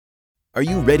Are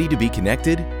you ready to be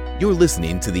connected? You're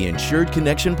listening to the Insured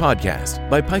Connection podcast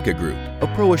by Pica Group,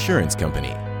 a pro assurance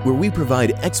company, where we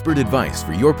provide expert advice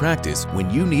for your practice when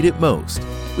you need it most.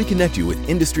 We connect you with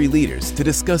industry leaders to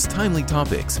discuss timely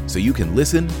topics so you can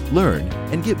listen, learn,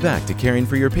 and get back to caring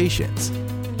for your patients.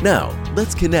 Now,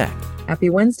 let's connect. Happy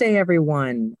Wednesday,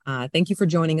 everyone. Thank you for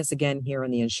joining us again here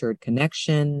on the Insured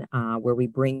Connection, where we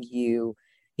bring you,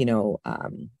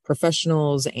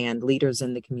 professionals and leaders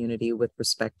in the community with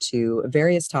respect to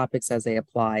various topics as they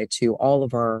apply to all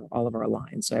of our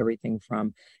lines. So everything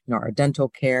from our dental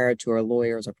care to our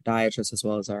lawyers, our podiatrists, as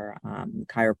well as our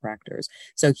chiropractors.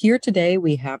 So here today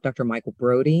we have Dr. Michael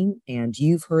Brody, and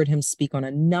you've heard him speak on a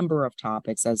number of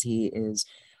topics as he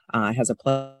has a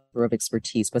plethora of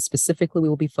expertise, but specifically we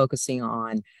will be focusing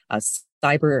on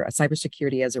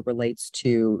cybersecurity as it relates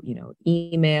to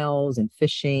emails and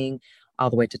phishing, all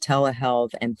the way to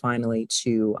telehealth, and finally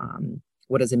to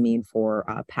what does it mean for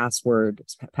password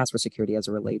security as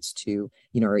it relates to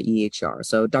our EHR.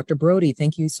 So Dr. Brody,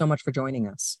 thank you so much for joining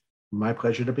us. My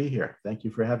pleasure to be here. Thank you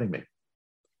for having me.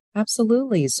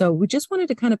 Absolutely. So we just wanted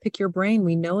to kind of pick your brain.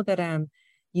 We know that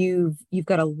you've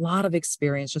got a lot of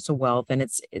experience, just a wealth, and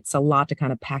it's a lot to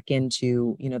kind of pack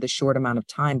into the short amount of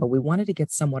time, but we wanted to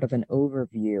get somewhat of an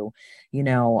overview,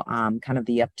 kind of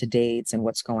the up-to-dates and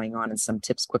what's going on, and some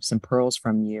tips, quips, and pearls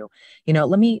from you.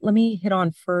 Let me hit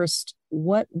on first,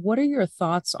 what are your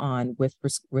thoughts on with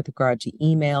regard to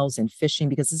emails and phishing,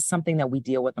 because this is something that we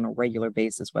deal with on a regular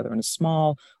basis, whether in a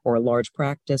small or a large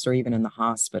practice or even in the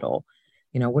hospital.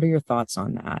 What are your thoughts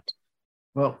on that?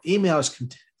 Well, emails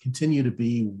continue to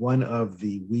be one of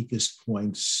the weakest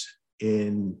points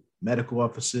in medical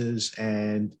offices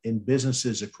and in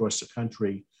businesses across the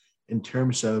country in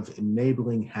terms of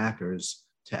enabling hackers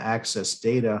to access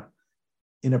data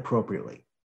inappropriately.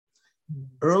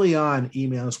 Early on,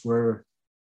 emails were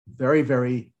very,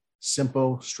 very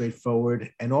simple, straightforward,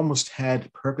 and almost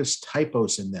had purpose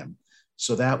typos in them.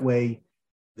 So that way,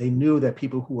 they knew that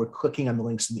people who were clicking on the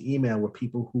links in the email were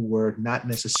people who were not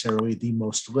necessarily the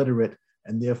most literate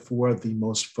and therefore the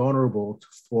most vulnerable to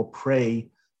fall prey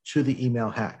to the email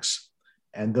hacks.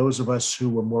 And those of us who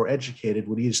were more educated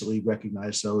would easily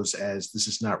recognize those as this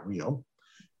is not real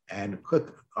and click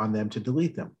on them to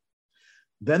delete them.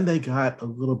 Then they got a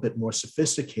little bit more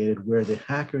sophisticated, where the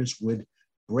hackers would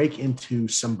break into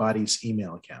somebody's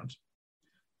email account,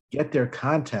 get their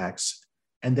contacts,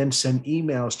 and then send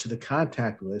emails to the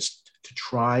contact list to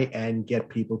try and get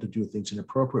people to do things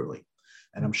inappropriately.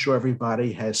 And I'm sure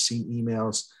everybody has seen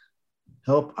emails: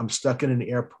 help, I'm stuck in an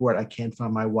airport, I can't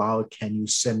find my wallet, can you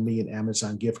send me an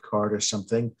Amazon gift card or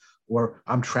something? Or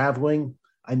I'm traveling,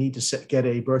 I need to get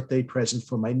a birthday present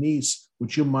for my niece,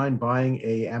 would you mind buying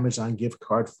an Amazon gift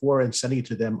card for her and sending it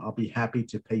to them? I'll be happy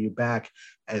to pay you back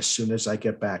as soon as I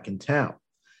get back in town.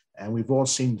 And we've all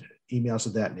seen emails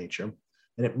of that nature.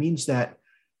 And it means that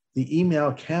the email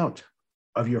account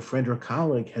of your friend or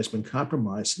colleague has been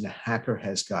compromised and a hacker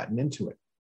has gotten into it.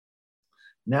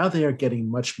 Now they are getting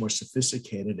much more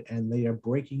sophisticated, and they are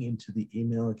breaking into the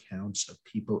email accounts of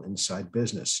people inside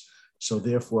business. So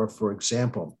therefore, for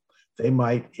example, they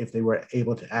might, if they were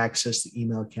able to access the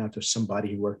email account of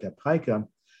somebody who worked at Pica,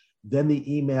 then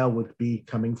the email would be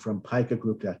coming from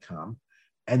picagroup.com,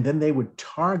 and then they would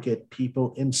target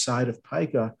people inside of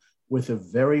Pica with a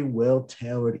very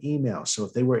well-tailored email. So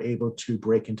if they were able to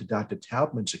break into Dr.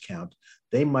 Taubman's account,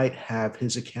 they might have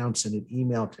his account send an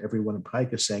email to everyone in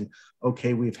Pica saying,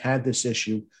 okay, we've had this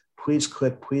issue. Please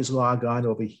log on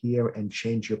over here and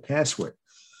change your password.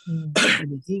 And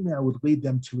the email would lead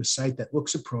them to a site that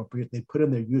looks appropriate. They put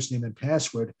in their username and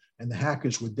password, and the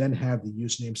hackers would then have the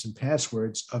usernames and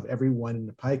passwords of everyone in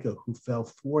the Pica who fell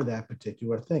for that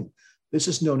particular thing. This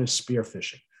is known as spear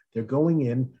phishing. They're going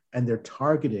in and they're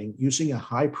targeting, using a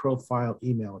high-profile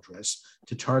email address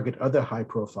to target other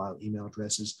high-profile email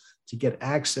addresses to get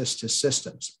access to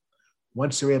systems.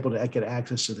 Once they're able to get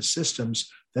access to the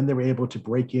systems, then they're able to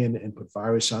break in and put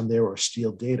virus on there or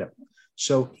steal data.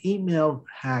 So email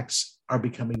hacks are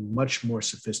becoming much more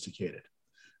sophisticated.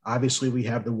 Obviously, we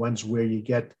have the ones where you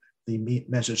get the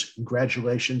message,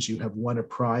 congratulations, you have won a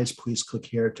prize, please click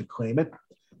here to claim it.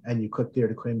 And you click there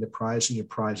to claim the prize, and your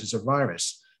prize is a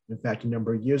virus. In fact, a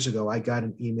number of years ago, I got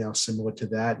an email similar to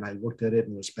that, and I looked at it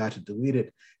and was about to delete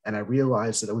it. And I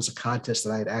realized that it was a contest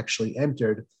that I had actually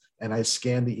entered. And I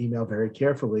scanned the email very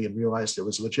carefully and realized it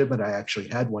was legitimate. I actually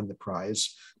had won the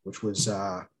prize, which was,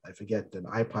 I forget, an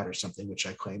iPod or something, which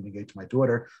I claimed and gave to my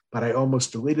daughter. But I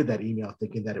almost deleted that email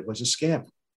thinking that it was a scam.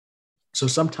 So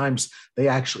sometimes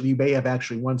you may have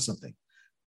actually won something.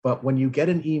 But when you get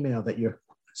an email that you're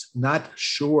not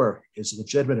sure is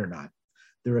legitimate or not,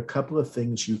 there are a couple of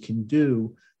things you can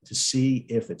do to see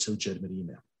if it's a legitimate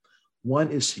email.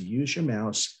 One is to use your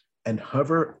mouse and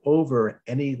hover over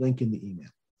any link in the email.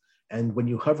 And when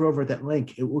you hover over that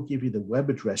link, it will give you the web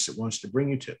address it wants to bring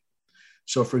you to.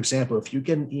 So for example, if you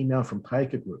get an email from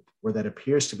Pica Group, or that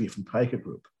appears to be from Pica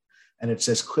Group, and it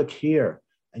says click here,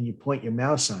 and you point your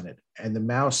mouse on it, and the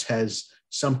mouse has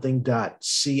something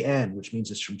 .cn, which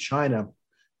means it's from China,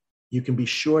 you can be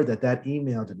sure that that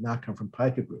email did not come from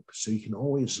Pica Group. So you can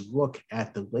always look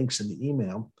at the links in the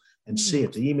email and see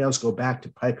if the emails go back to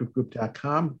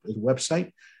picagroup.com, the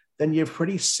website, then you're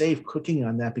pretty safe clicking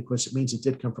on that because it means it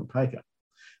did come from Pica.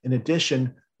 In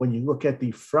addition, when you look at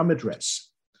the from address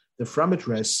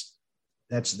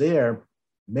that's there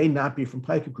may not be from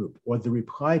Pica Group, or the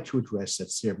reply to address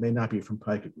that's there may not be from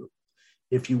Pica Group.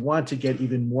 If you want to get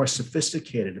even more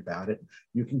sophisticated about it,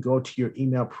 you can go to your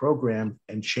email program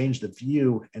and change the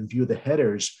view and view the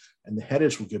headers. And the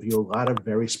headers will give you a lot of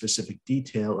very specific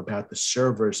detail about the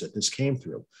servers that this came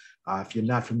through. If you're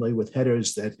not familiar with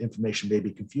headers, that information may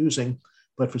be confusing.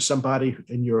 But for somebody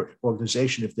in your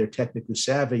organization, if they're technically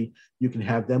savvy, you can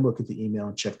have them look at the email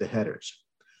and check the headers.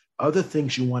 Other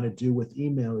things you want to do with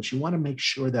email is you want to make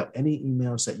sure that any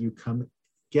emails that you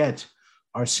get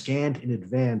are scanned in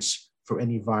advance for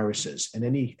any viruses, and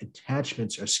any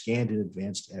attachments are scanned in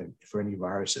advance for any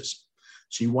viruses.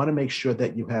 So you want to make sure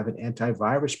that you have an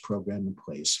antivirus program in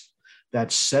place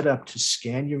that's set up to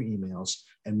scan your emails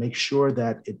and make sure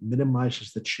that it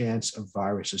minimizes the chance of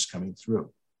viruses coming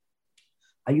through.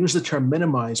 I use the term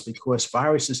minimize because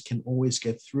viruses can always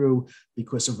get through,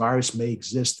 because a virus may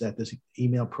exist that the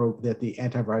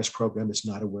antivirus program is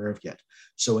not aware of yet.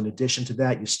 So in addition to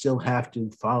that, you still have to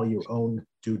follow your own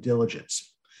due diligence.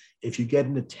 If you get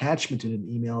an attachment in an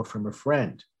email from a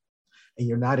friend and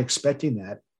you're not expecting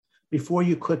that, before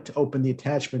you click to open the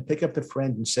attachment, pick up the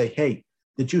friend and say, hey,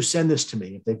 did you send this to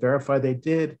me? If they verify they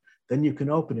did, then you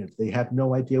can open it. If they have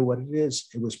no idea what it is,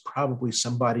 it was probably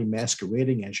somebody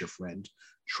masquerading as your friend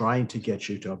trying to get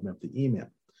you to open up the email.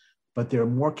 But there are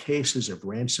more cases of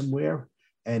ransomware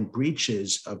and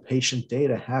breaches of patient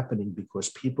data happening because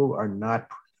people are not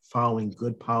following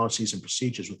good policies and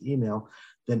procedures with email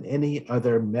than any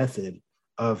other method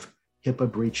of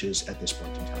HIPAA breaches at this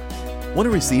point in time. Want to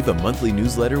receive a monthly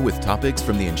newsletter with topics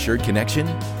from the Insured Connection?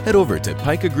 Head over to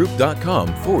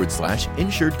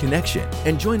picagroup.com/Insured Connection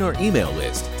and join our email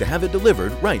list to have it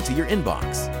delivered right to your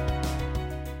inbox.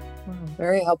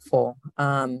 Very helpful.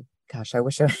 Gosh, I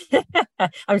wish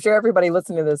I'm sure everybody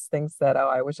listening to this thinks that, oh,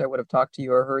 I wish I would have talked to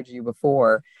you or heard you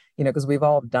before, because we've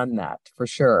all done that for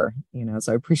sure,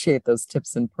 so I appreciate those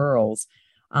tips and pearls.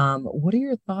 What are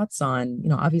your thoughts on,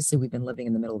 obviously we've been living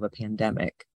in the middle of a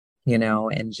pandemic,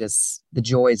 and just the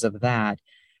joys of that.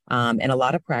 And a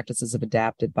lot of practices have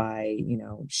adapted by,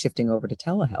 shifting over to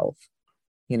telehealth,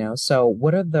 so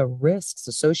what are the risks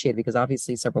associated? Because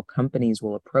obviously several companies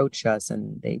will approach us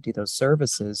and they do those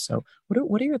services. So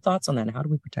what are your thoughts on that? And how do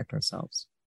we protect ourselves?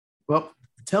 Well,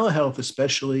 telehealth,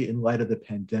 especially in light of the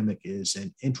pandemic, is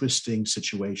an interesting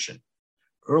situation.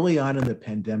 Early on in the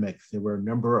pandemic, there were a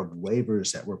number of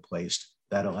waivers that were placed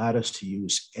that allowed us to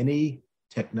use any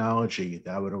technology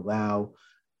that would allow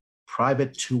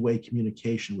private two-way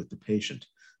communication with the patient.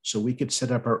 So we could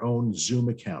set up our own Zoom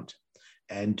account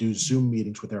and do Zoom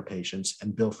meetings with our patients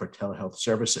and bill for telehealth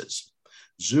services.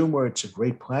 Zoom, where it's a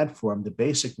great platform, the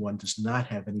basic one does not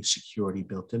have any security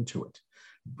built into it.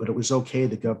 But it was okay,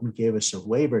 the government gave us a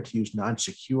waiver to use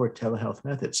non-secure telehealth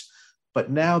methods.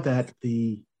 But now that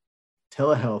the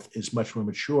telehealth is much more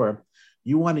mature,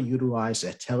 you want to utilize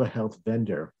a telehealth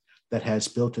vendor that has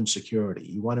built-in security.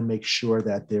 You want to make sure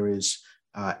that there is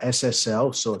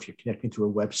SSL. So if you're connecting to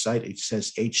a website, it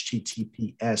says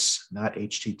HTTPS, not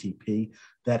HTTP.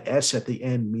 That S at the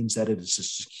end means that it is a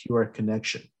secure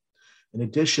connection. In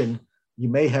addition, you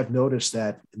may have noticed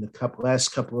that in the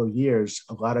last couple of years,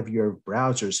 a lot of your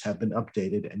browsers have been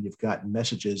updated and you've gotten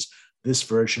messages, this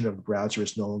version of the browser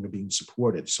is no longer being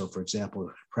supported. So for example,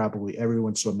 probably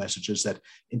everyone saw messages that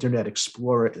Internet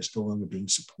Explorer is no longer being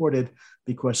supported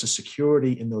because the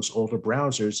security in those older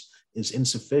browsers is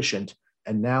insufficient.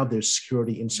 And now there's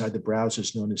security inside the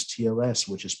browsers known as TLS,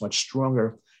 which is much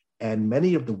stronger. And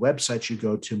many of the websites you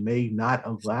go to may not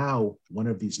allow one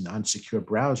of these non-secure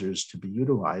browsers to be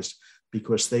utilized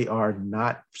because they are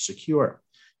not secure.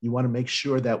 You want to make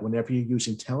sure that whenever you're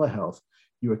using telehealth,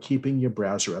 you are keeping your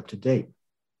browser up to date.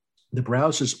 The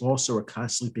browsers also are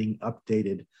constantly being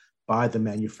updated by the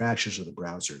manufacturers of the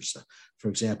browsers. For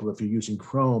example, if you're using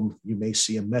Chrome, you may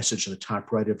see a message in the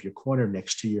top right of your corner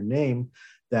next to your name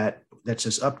that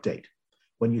says update.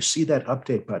 When you see that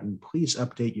update button, please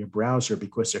update your browser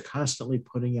because they're constantly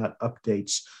putting out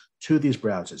updates to these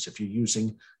browsers. If you're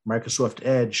using Microsoft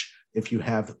Edge, if you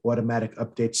have automatic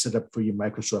updates set up for your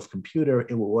Microsoft computer,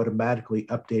 it will automatically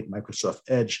update Microsoft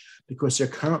Edge because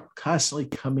they're constantly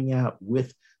coming out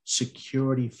with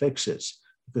security fixes.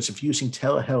 Because if using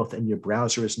telehealth and your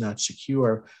browser is not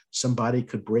secure, somebody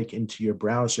could break into your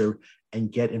browser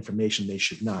and get information they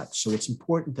should not. So it's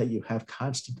important that you have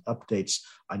constant updates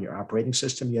on your operating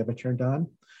system you haven't turned on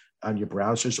your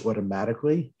browsers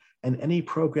automatically, and any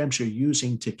programs you're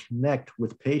using to connect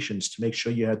with patients to make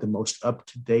sure you have the most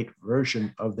up-to-date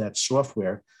version of that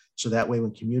software. So that way,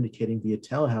 when communicating via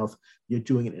telehealth, you're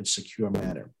doing it in a secure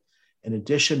manner. In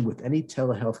addition, with any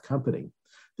telehealth company,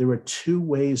 there are two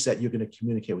ways that you're going to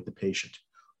communicate with the patient.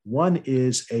 One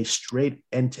is a straight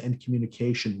end-to-end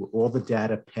communication where all the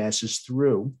data passes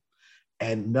through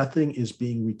and nothing is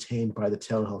being retained by the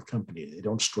telehealth company. They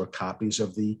don't store copies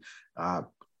of the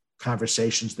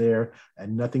conversations there,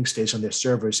 and nothing stays on their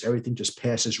servers. Everything just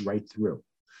passes right through.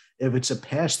 If it's a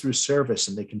pass-through service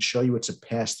and they can show you it's a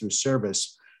pass-through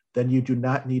service, then you do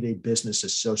not need a business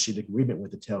associate agreement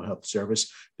with the telehealth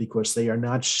service because they are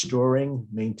not storing,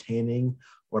 maintaining,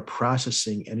 or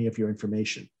processing any of your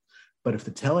information. But if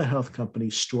the telehealth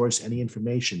company stores any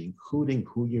information, including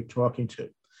who you're talking to,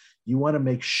 you want to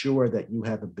make sure that you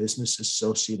have a business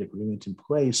associate agreement in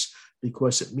place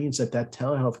because it means that that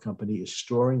telehealth company is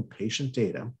storing patient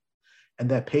data, and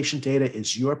that patient data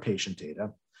is your patient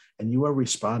data, and you are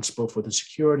responsible for the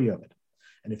security of it.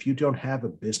 And if you don't have a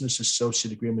business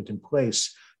associate agreement in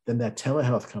place, then that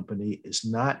telehealth company is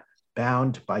not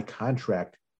bound by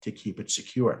contract to keep it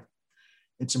secure.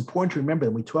 It's important to remember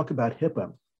that when we talk about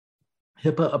HIPAA,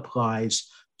 HIPAA applies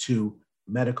to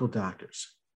medical doctors.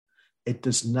 It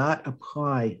does not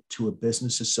apply to a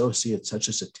business associate such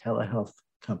as a telehealth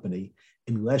company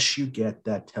unless you get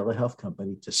that telehealth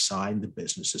company to sign the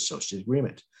business associate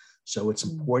agreement. So it's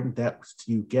important that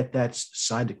you get that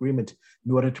signed agreement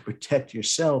in order to protect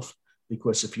yourself,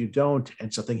 because if you don't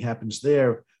and something happens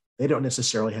there, they don't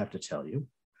necessarily have to tell you.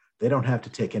 They don't have to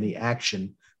take any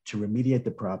action to remediate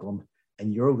the problem,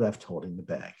 and you're left holding the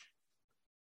bag.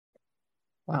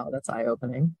 Wow, that's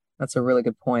eye-opening. That's a really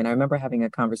good point. I remember having a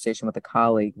conversation with a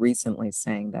colleague recently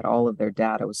saying that all of their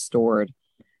data was stored,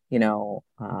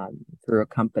 through a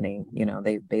company.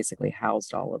 They basically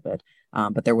housed all of it,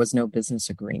 but there was no business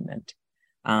agreement.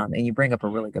 And you bring up a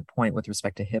really good point with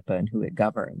respect to HIPAA and who it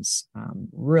governs.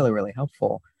 Really, really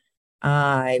helpful.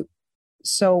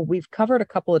 So we've covered a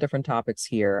couple of different topics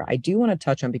here. I do want to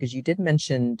touch on, because you did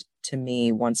mention to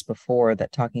me once before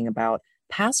that talking about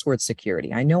password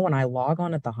security. I know when I log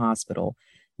on at the hospital,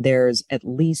 there's at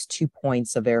least 2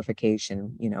 points of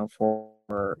verification,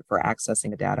 for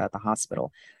accessing the data at the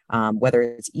hospital, whether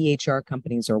it's EHR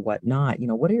companies or whatnot.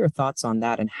 What are your thoughts on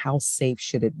that, and how safe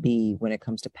should it be when it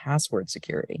comes to password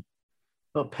security?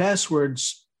 Well,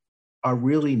 passwords are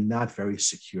really not very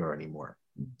secure anymore.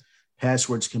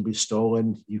 Passwords can be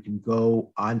stolen. You can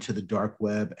go onto the dark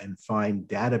web and find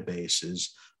databases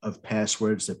of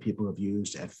passwords that people have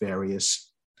used at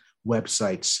various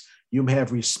websites. You may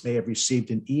have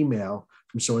received an email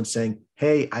from someone saying,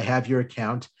 hey, I have your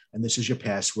account and this is your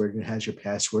password. And it has your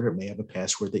password. It may have a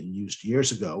password that you used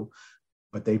years ago,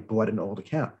 but they bought an old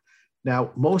account.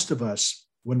 Now, most of us,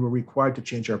 when we're required to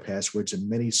change our passwords, and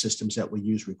many systems that we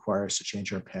use require us to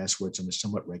change our passwords on a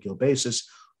somewhat regular basis,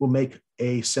 we'll make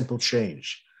a simple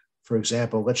change. For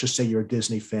example, let's just say you're a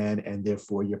Disney fan and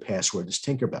therefore your password is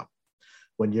Tinkerbell.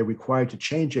 When you're required to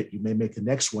change it, you may make the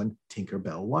next one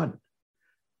Tinkerbell 1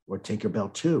 or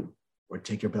Tinkerbell 2 or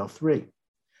Tinkerbell 3.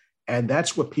 And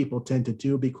that's what people tend to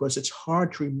do because it's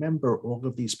hard to remember all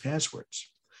of these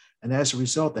passwords. And as a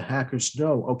result, the hackers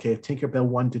know, okay, if Tinkerbell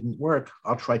 1 didn't work,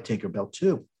 I'll try Tinkerbell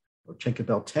 2 or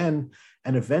Tinkerbell 10.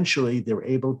 And eventually they're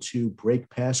able to break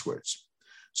passwords.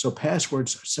 So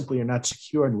passwords simply are not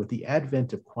secure. And with the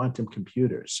advent of quantum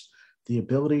computers, the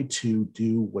ability to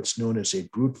do what's known as a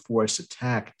brute force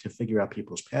attack to figure out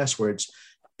people's passwords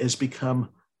has become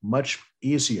much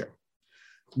easier.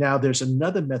 Now, there's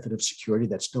another method of security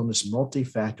that's known as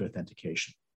multi-factor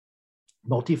authentication.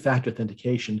 Multi-factor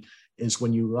authentication is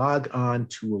when you log on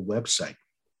to a website,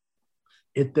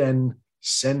 it then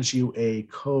sends you a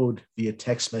code via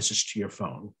text message to your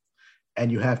phone,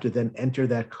 and you have to then enter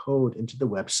that code into the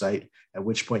website, at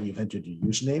which point you've entered your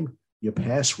username, your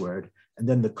password, and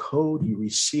then the code you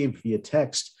received via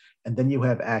text, and then you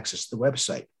have access to the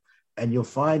website. And you'll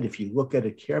find, if you look at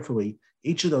it carefully,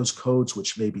 each of those codes,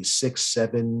 which may be 6,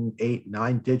 7, 8,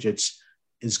 9 digits,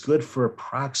 is good for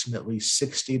approximately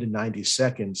 60 to 90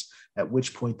 seconds, at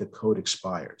which point the code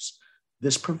expires.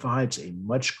 This provides a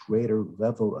much greater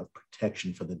level of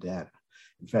protection for the data.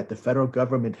 In fact, the federal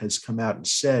government has come out and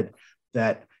said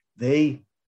that they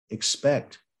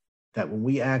expect that when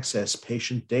we access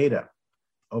patient data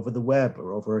over the web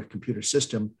or over a computer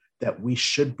system, that we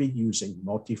should be using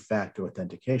multi-factor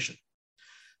authentication.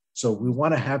 So we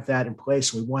want to have that in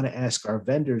place. We want to ask our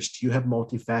vendors, do you have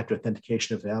multi-factor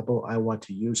authentication available? I want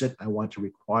to use it. I want to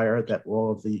require that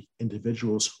all of the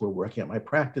individuals who are working at my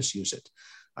practice use it.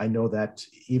 I know that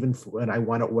even when I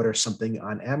want to order something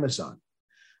on Amazon,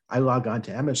 I log on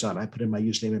to Amazon, I put in my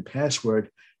username and password,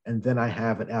 and then I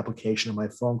have an application on my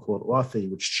phone called Authy,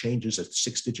 which changes a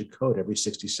 6-digit code every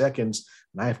 60 seconds.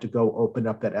 And I have to go open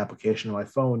up that application on my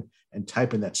phone and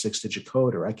type in that 6-digit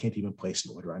code, or I can't even place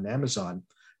an order on Amazon.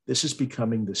 This is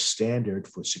becoming the standard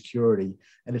for security,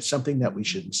 and it's something that we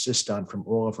should insist on from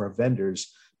all of our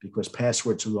vendors, because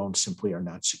passwords alone simply are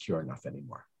not secure enough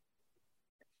anymore.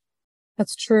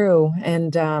 That's true.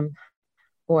 And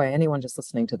boy, anyone just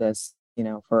listening to this,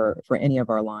 for any of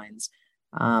our lines,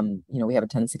 we have a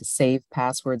tendency to save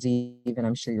passwords even.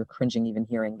 I'm sure you're cringing even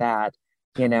hearing that,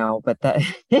 but that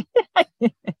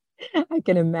I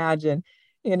can imagine,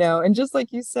 and just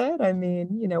like you said, I mean,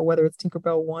 whether it's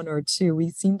Tinkerbell 1 or 2,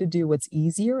 we seem to do what's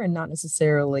easier and not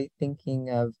necessarily thinking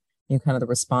of, kind of the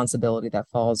responsibility that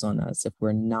falls on us if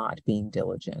we're not being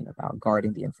diligent about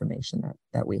guarding the information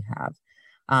that we have.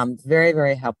 Very,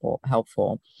 very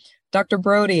helpful. Dr.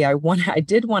 Brody, I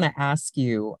did want to ask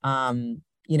you,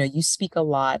 you speak a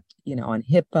lot, on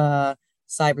HIPAA,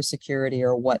 cybersecurity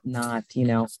or whatnot,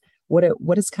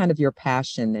 what is kind of your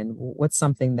passion, and what's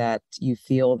something that you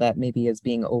feel that maybe is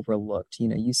being overlooked?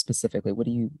 You specifically, what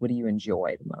do you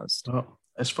enjoy the most? Well,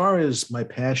 as far as my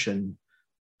passion,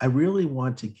 I really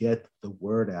want to get the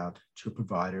word out to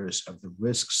providers of the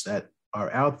risks that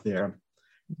are out there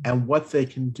and what they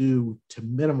can do to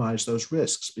minimize those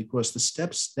risks, because the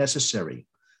steps necessary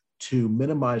to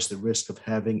minimize the risk of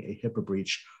having a HIPAA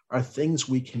breach are things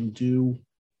we can do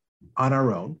on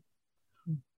our own.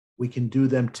 We can do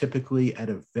them typically at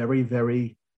a very,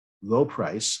 very low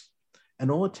price,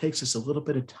 and all it takes is a little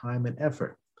bit of time and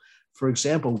effort. For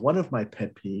example, one of my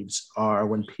pet peeves are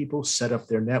when people set up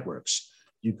their networks.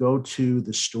 You go to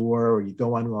the store or you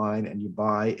go online and you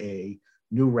buy a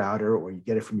new router, or you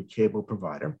get it from your cable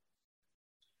provider,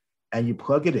 and you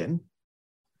plug it in,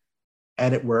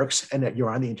 and it works, and that you're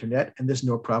on the internet, and there's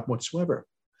no problem whatsoever.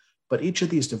 But each of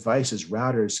these devices,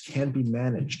 routers, can be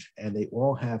managed, and they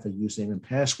all have a username and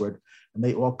password, and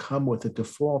they all come with a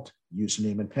default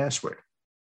username and password.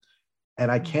 And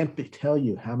I can't tell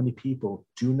you how many people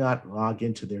do not log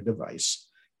into their device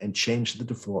and change the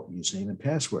default username and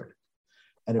password.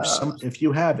 And if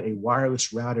you have a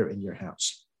wireless router in your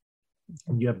house,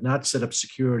 and you have not set up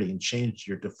security and changed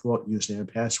your default username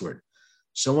and password,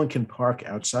 someone can park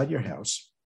outside your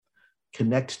house,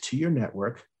 connect to your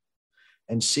network,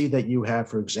 and see that you have,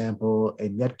 for example, a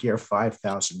Netgear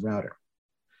 5000 router.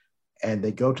 And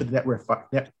they go to the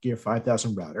Netgear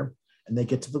 5000 router, and they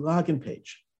get to the login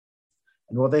page.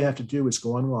 And all they have to do is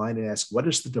go online and ask, what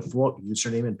is the default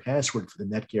username and password for the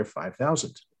Netgear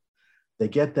 5000? They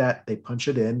get that, they punch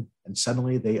it in, and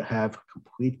suddenly they have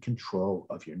complete control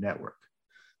of your network.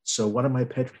 So one of my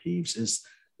pet peeves is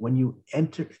when you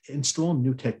install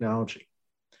new technology,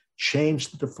 change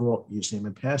the default username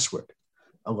and password.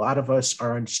 A lot of us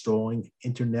are installing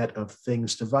Internet of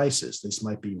Things devices. These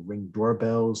might be Ring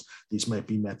doorbells. These might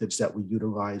be methods that we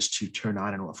utilize to turn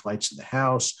on and off lights in the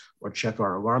house or check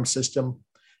our alarm system.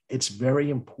 It's very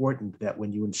important that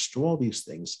when you install these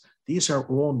things, these are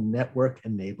all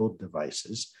network-enabled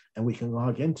devices, and we can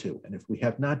log into. And if we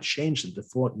have not changed the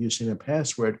default username and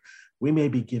password, we may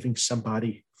be giving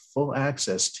somebody full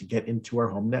access to get into our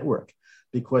home network.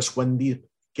 Because when we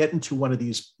get into one of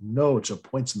these nodes or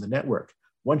points in the network,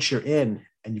 once you're in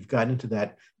and you've gotten into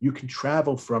that, you can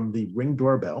travel from the Ring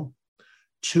doorbell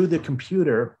to the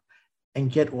computer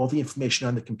and get all the information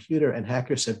on the computer. And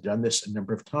hackers have done this a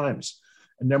number of times.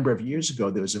 A number of years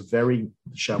ago, there was a very,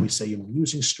 shall we say,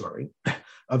 amusing story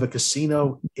of a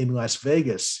casino in Las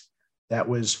Vegas that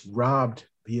was robbed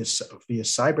via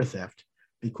cyber theft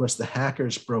because the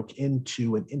hackers broke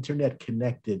into an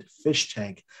internet-connected fish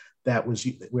tank that was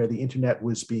where the internet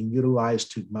was being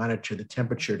utilized to monitor the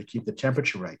temperature, to keep the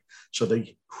temperature right. So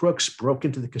the crooks broke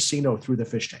into the casino through the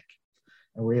fish tank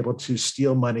and were able to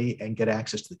steal money and get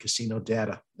access to the casino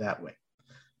data that way.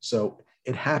 So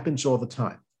it happens all the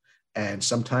time. And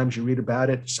sometimes you read about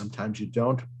it, sometimes you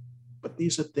don't. But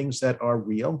these are things that are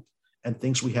real and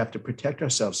things we have to protect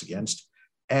ourselves against.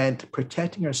 And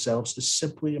protecting ourselves is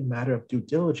simply a matter of due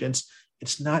diligence.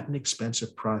 It's not an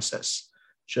expensive process.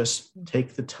 Just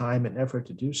take the time and effort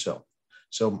to do so.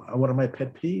 So one of my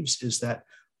pet peeves is that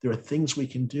there are things we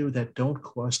can do that don't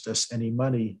cost us any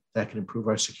money that can improve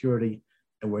our security.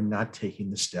 and we're not taking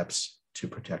the steps to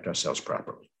protect ourselves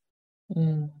properly.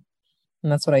 And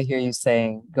that's what I hear you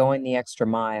saying, going the extra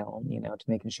mile, to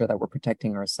making sure that we're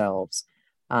protecting ourselves.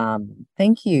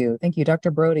 Thank you,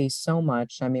 Dr. Brody, so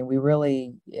much. I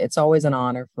mean, it's always an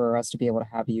honor for us to be able to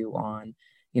have you on,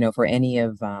 for any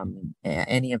of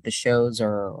the shows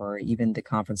or even the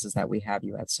conferences that we have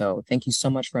you at. So thank you so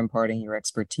much for imparting your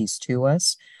expertise to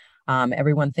us.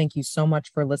 Everyone, thank you so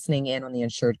much for listening in on the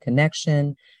Insured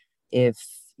Connection.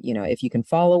 If you can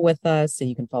follow with us, so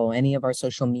you can follow any of our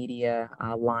social media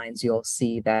lines, you'll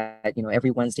see that,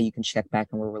 every Wednesday you can check back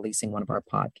and we're releasing one of our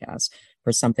podcasts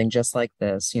for something just like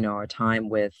this, our time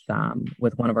with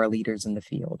one of our leaders in the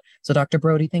field. So Dr.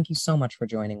 Brody, thank you so much for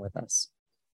joining with us.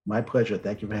 My pleasure.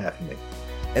 Thank you for having me.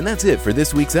 And that's it for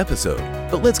this week's episode,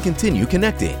 but let's continue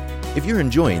connecting. If you're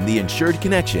enjoying the Insured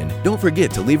Connection, don't forget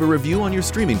to leave a review on your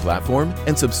streaming platform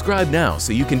and subscribe now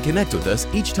so you can connect with us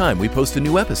each time we post a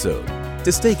new episode.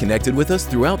 To stay connected with us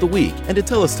throughout the week and to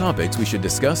tell us topics we should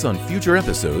discuss on future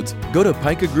episodes, go to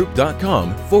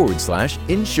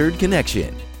picagroup.com/Insured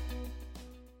Connection.